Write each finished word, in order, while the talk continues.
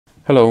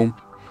Hello!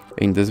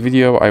 In this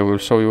video I will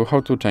show you how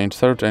to change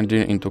search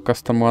engine into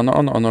custom one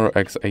on Honor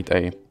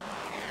X8a.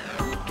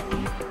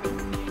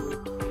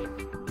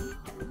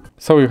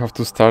 So you have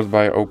to start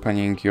by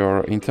opening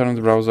your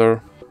internet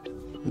browser,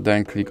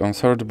 then click on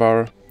search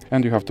bar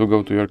and you have to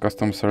go to your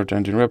custom search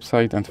engine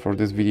website, and for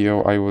this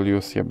video I will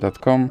use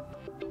yep.com.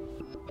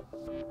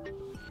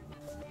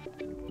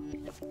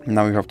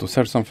 Now you have to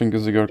search something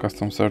using your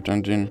custom search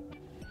engine.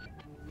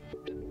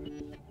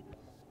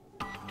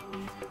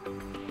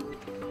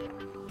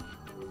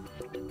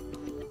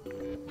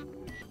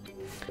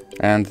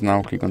 And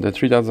now click on the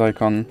three dots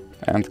icon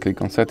and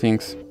click on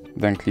settings,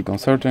 then click on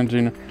search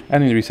engine,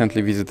 and in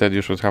recently visited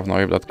you should have no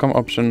yep.com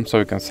option, so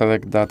you can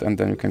select that and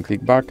then you can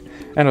click back,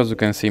 and as you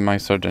can see my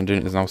search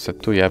engine is now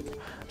set to yep.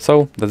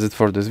 So that's it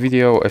for this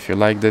video. If you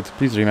liked it,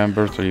 please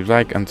remember to leave a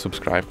like and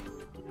subscribe.